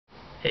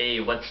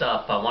Hey, what's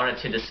up? I wanted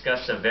to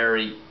discuss a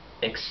very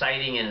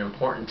exciting and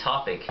important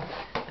topic,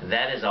 and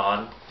that is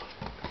on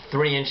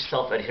 3-inch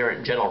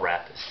self-adherent gel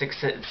wrap.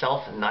 Sticks it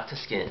itself, not to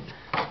skin.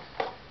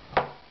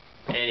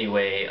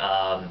 Anyway,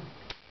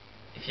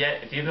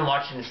 if you've been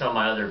watching some of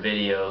my other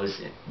videos,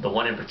 the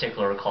one in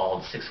particular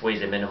called 6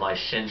 Ways to Minimize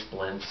Shin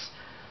Splints,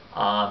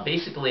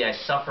 basically I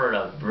suffered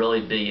a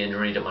really big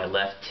injury to my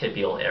left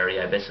tibial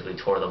area. I basically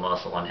tore the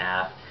muscle in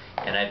half,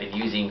 and I've been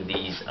using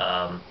these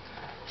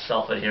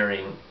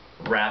self-adhering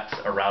wraps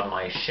around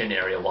my shin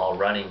area while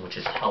running, which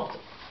has helped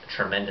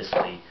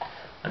tremendously.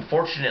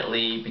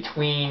 Unfortunately,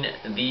 between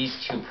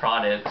these two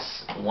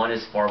products, one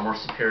is far more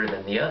superior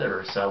than the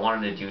other, so I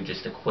wanted to do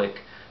just a quick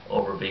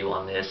overview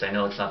on this. I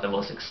know it's not the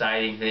most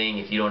exciting thing.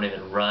 If you don't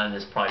even run,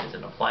 this probably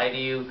doesn't apply to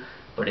you,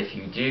 but if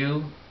you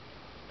do,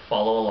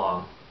 follow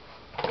along.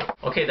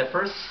 Okay, the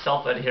first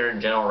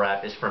self-adherent gel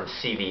wrap is from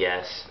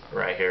CVS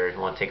right here. You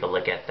want to take a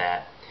look at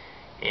that.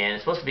 And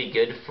it's supposed to be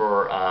good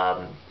for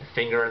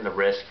finger and the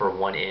wrist for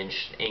 1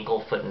 inch,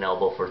 ankle, foot, and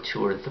elbow for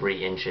 2 or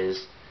 3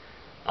 inches,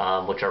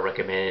 which are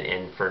recommended,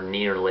 and for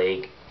knee or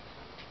leg.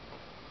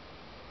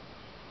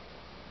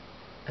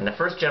 And the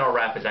first gel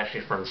wrap is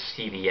actually from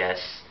CVS.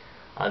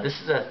 This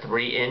is a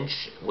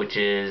 3-inch, which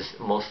is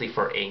mostly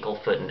for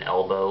ankle, foot, and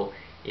elbow.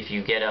 If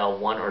you get a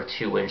 1 or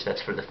 2 inch,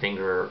 that's for the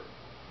finger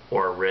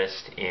or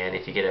wrist, and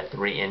if you get a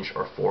 3-inch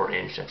or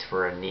 4-inch, that's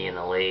for a knee and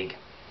a leg.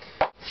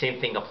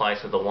 Same thing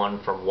applies to the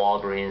one from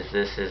Walgreens.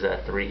 This is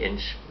a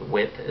 3-inch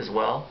width as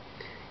well,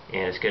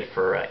 and it's good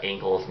for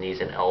ankles,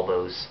 knees, and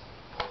elbows.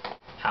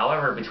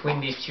 However, between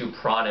these two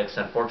products,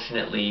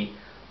 unfortunately,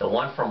 the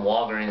one from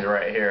Walgreens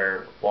right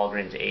here,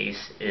 Walgreens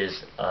Ace,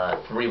 is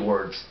 3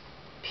 words: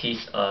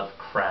 piece of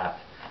crap.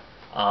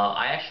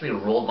 I actually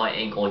rolled my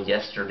ankle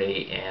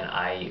yesterday, and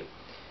I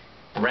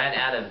ran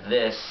out of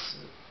this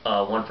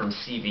one from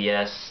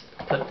CVS.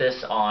 Put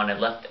this on.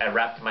 I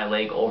wrapped my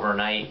leg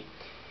overnight.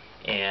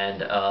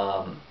 And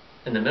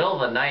in the middle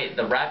of the night,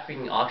 the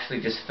wrapping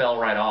actually just fell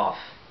right off.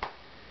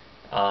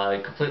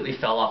 It completely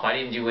fell off. I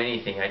didn't do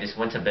anything. I just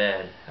went to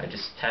bed. I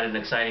just had an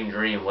exciting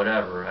dream,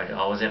 whatever.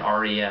 I was in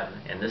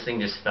REM, and this thing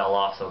just fell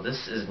off. So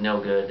this is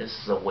no good. This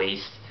is a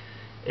waste.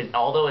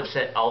 Although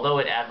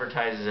it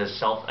advertises as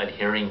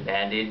self-adhering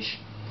bandage,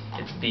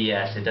 it's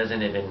BS. It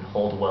doesn't even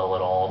hold well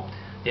at all.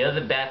 The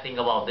other bad thing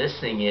about this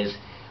thing is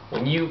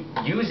when you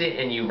use it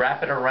and you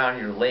wrap it around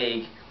your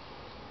leg,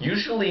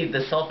 usually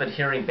the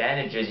self-adhering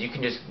bandages you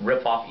can just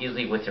rip off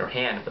easily with your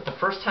hand, but the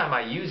first time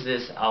I used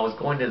this, I was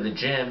going to the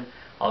gym,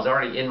 I was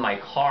already in my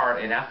car,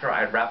 and after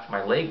I wrapped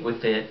my leg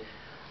with it,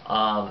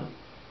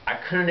 I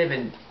couldn't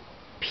even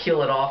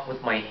peel it off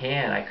with my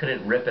hand. I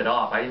couldn't rip it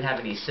off. I didn't have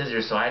any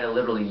scissors, so I had to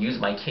literally use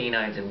my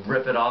canines and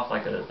rip it off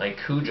like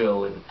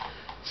Cujo and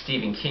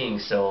Stephen King.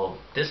 So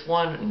this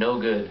one,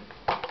 no good.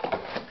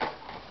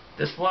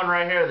 This one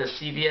right here, the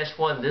CVS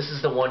one, this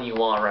is the one you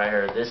want right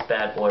here, this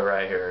bad boy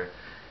right here.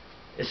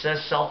 It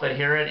says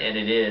self-adherent, and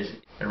it is.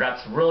 It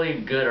wraps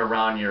really good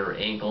around your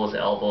ankles,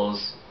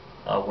 elbows,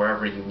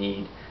 wherever you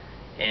need.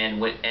 And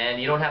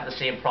you don't have the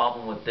same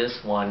problem with this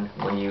one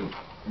when you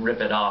rip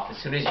it off. As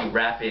soon as you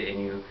wrap it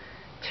and you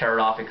tear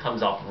it off, it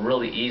comes off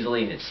really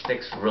easily and it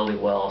sticks really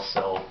well.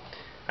 So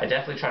I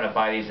definitely try to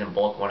buy these in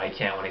bulk when I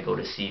can when I go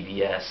to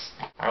CVS.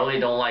 I really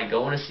don't like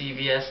going to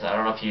CVS. I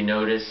don't know if you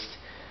noticed,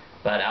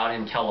 but out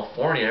in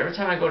California, every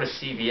time I go to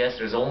CVS,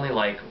 there's only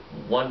like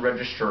 1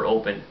 register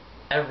open.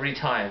 Every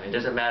time. It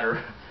doesn't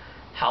matter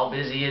how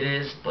busy it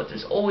is, but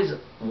there's always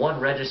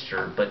 1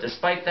 register. But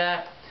despite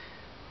that,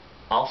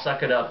 I'll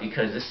suck it up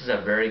because this is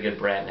a very good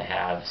brand to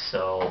have.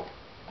 So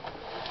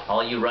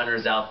all you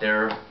runners out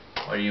there,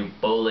 or you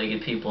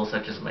bow-legged people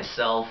such as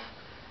myself,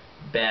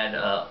 bad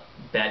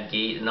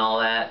gait and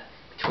all that,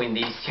 between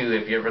these two,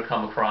 if you ever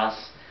come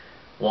across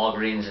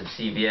Walgreens and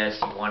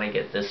CVS, you want to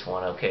get this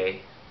one,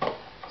 okay?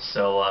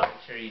 So make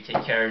sure you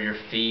take care of your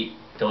feet.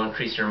 Don't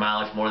increase your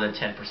mileage more than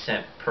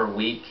 10% per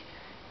week.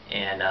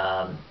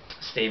 And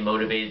stay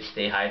motivated,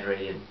 stay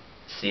hydrated.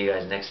 See you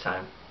guys next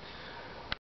time.